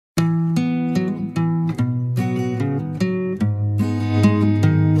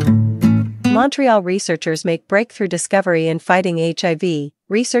Montreal researchers make breakthrough discovery in fighting HIV.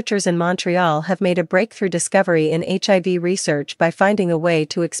 Researchers in Montreal have made a breakthrough discovery in HIV research by finding a way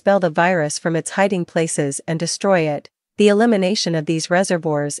to expel the virus from its hiding places and destroy it. The elimination of these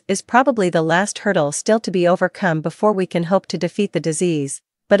reservoirs is probably the last hurdle still to be overcome before we can hope to defeat the disease,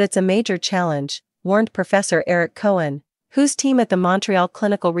 but it's a major challenge, warned Professor Eric Cohen, whose team at the Montreal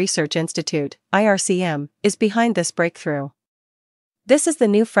Clinical Research Institute, IRCM, is behind this breakthrough. "This is the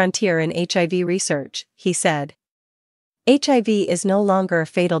new frontier in HIV research," he said. HIV is no longer a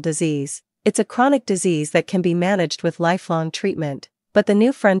fatal disease. It's a chronic disease that can be managed with lifelong treatment, but the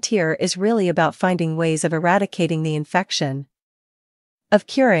new frontier is really about finding ways of eradicating the infection, of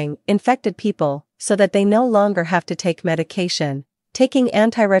curing infected people so that they no longer have to take medication. Taking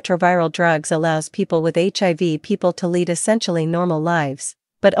antiretroviral drugs allows people with HIV to lead essentially normal lives,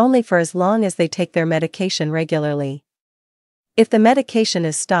 but only for as long as they take their medication regularly. If the medication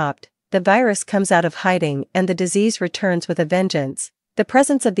is stopped, the virus comes out of hiding and the disease returns with a vengeance. The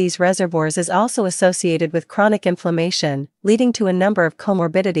presence of these reservoirs is also associated with chronic inflammation, leading to a number of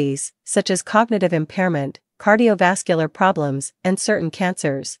comorbidities, such as cognitive impairment, cardiovascular problems, and certain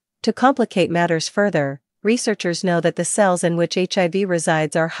cancers. To complicate matters further, researchers know that the cells in which HIV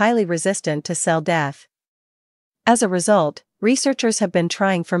resides are highly resistant to cell death. As a result, researchers have been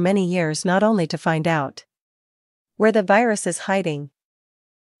trying for many years not only to find out where the virus is hiding,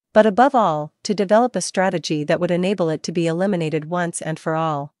 but above all, to develop a strategy that would enable it to be eliminated once and for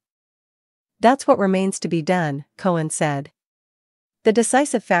all. "That's what remains to be done," Cohen said. "The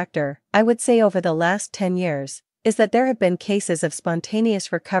decisive factor, I would say over the last 10 years, is that there have been cases of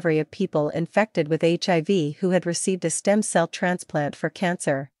spontaneous recovery of people infected with HIV who had received a stem cell transplant for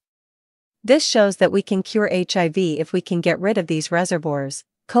cancer. This shows that we can cure HIV if we can get rid of these reservoirs."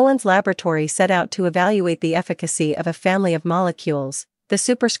 Cohen's laboratory set out to evaluate the efficacy of a family of molecules, the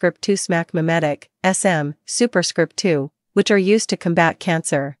superscript 2 SMAC mimetic, SM, superscript 2, which are used to combat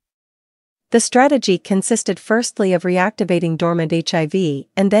cancer. The strategy consisted firstly of reactivating dormant HIV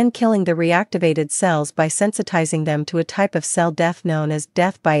and then killing the reactivated cells by sensitizing them to a type of cell death known as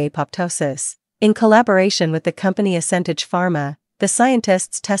death by apoptosis. In collaboration with the company Ascentage Pharma, the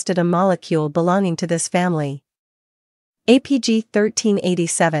scientists tested a molecule belonging to this family, APG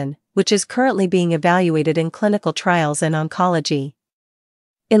 1387, which is currently being evaluated in clinical trials in oncology.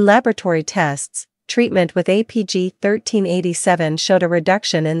 In laboratory tests, treatment with APG 1387 showed a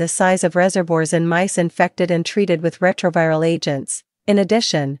reduction in the size of reservoirs in mice infected and treated with retroviral agents. In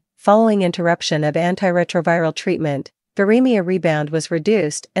addition, following interruption of antiretroviral treatment, viremia rebound was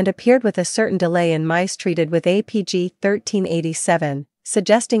reduced and appeared with a certain delay in mice treated with APG 1387,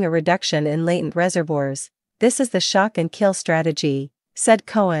 suggesting a reduction in latent reservoirs. "This is the shock and kill strategy," said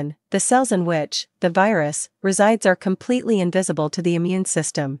Cohen. "The cells in which the virus resides are completely invisible to the immune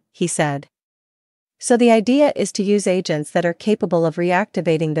system," he said. "So the idea is to use agents that are capable of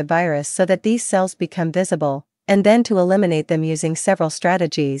reactivating the virus so that these cells become visible, and then to eliminate them using several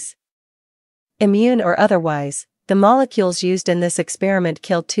strategies, immune or otherwise. The molecules used in this experiment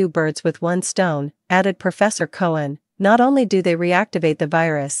kill 2 birds with 1 stone," added Professor Cohen. "Not only do they reactivate the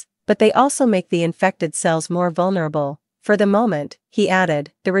virus, but they also make the infected cells more vulnerable. For the moment," he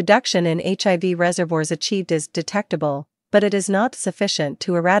added, "the reduction in HIV reservoirs achieved is detectable, but it is not sufficient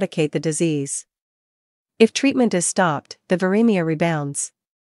to eradicate the disease. If treatment is stopped, the viremia rebounds."